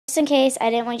Just in case, I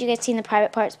didn't want you guys seeing the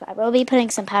private parts, but I will be putting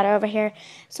some powder over here.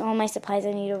 So all my supplies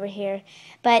I need over here.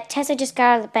 But Tessa just got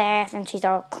out of the bath and she's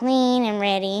all clean and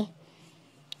ready.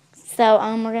 So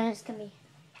we're just gonna be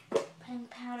putting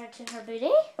powder to her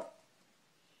booty.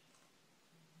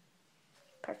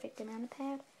 Perfect amount of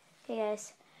pad. Okay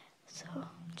guys, so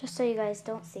just so you guys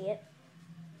don't see it,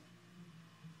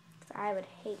 'cause I would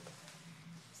hate.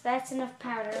 So that's enough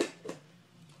powder.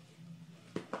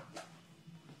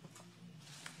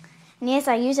 And yes,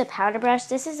 I use a powder brush.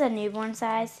 This is a newborn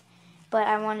size, but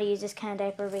I want to use this kind of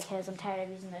diaper because I'm tired of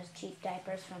using those cheap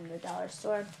diapers from the dollar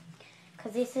store.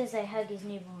 Because this is a Huggies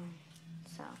newborn.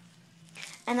 So,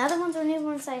 and the other ones were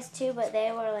newborn size too, but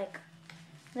they were like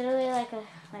literally like a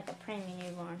preemie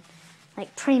newborn,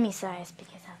 like preemie size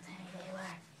because how tiny they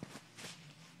were.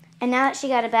 And now that she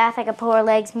got a bath, I can pull her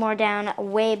legs more down,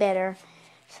 way better.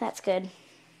 So that's good.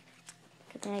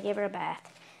 Good thing I gave her a bath.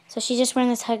 So she's just wearing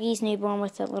this Huggies newborn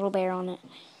with a little bear on it.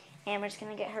 And we're just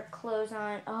going to get her clothes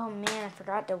on. Oh, man, I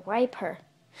forgot to wipe her.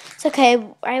 It's okay.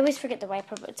 I always forget to wipe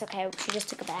her, but it's okay. She just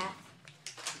took a bath.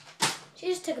 She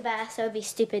just took a bath, so it would be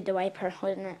stupid to wipe her,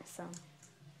 wouldn't it? So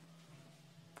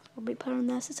we'll be putting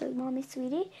this. It says, Mommy,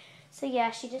 sweetie. So,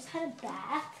 yeah, she just had a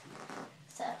bath.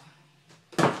 So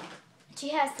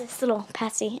she has this little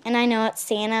passy. And I know it's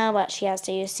Santa, but she has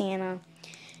to use Santa.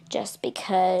 Just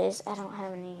because I don't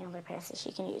have any other passes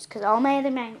she can use. Because all my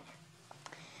other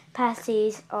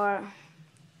passes are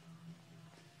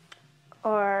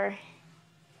the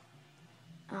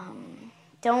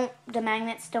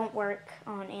magnets don't work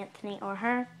on Anthony or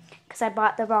her. Because I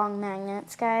bought the wrong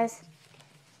magnets, guys.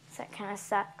 So that kind of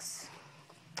sucks.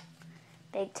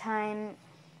 Big time.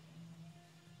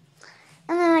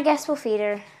 And then I guess we'll feed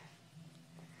her.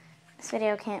 This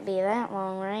video can't be that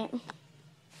long, right?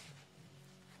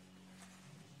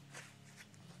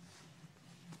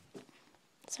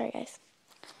 Sorry, guys.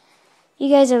 You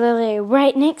guys are literally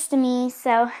right next to me,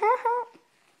 so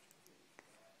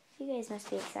you guys must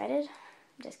be excited.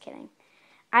 I'm just kidding.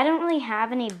 I don't really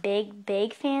have any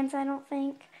big fans, I don't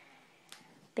think,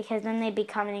 because then they'd be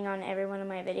commenting on every one of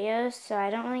my videos, so I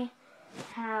don't really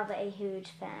have a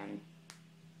huge fan.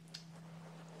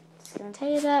 Just going to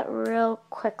tell you that real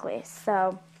quickly,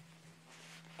 so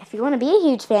if you want to be a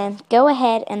huge fan, go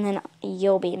ahead and then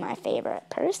you'll be my favorite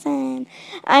person.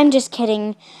 I'm just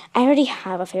kidding. I already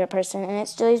have a favorite person, and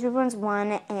it's Julie's Reborn's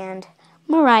 1 and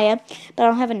Mariah, but I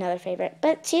don't have another favorite.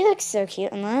 But she looks so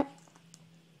cute in that.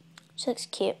 She looks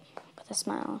cute with a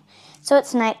smile. So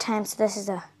it's nighttime, so this is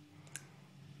a...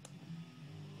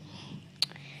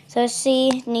 So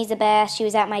she needs a bath. She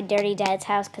was at my dirty dad's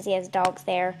house because he has dogs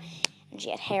there, and she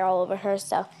had hair all over her,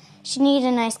 so... She needed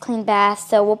a nice clean bath,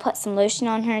 so we'll put some lotion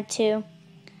on her too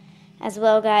as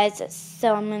well, guys.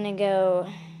 So I'm going to go.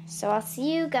 So I'll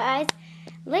see you guys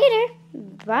later.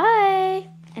 Bye.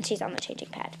 And she's on the changing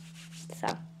pad.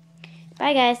 So,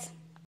 bye, guys.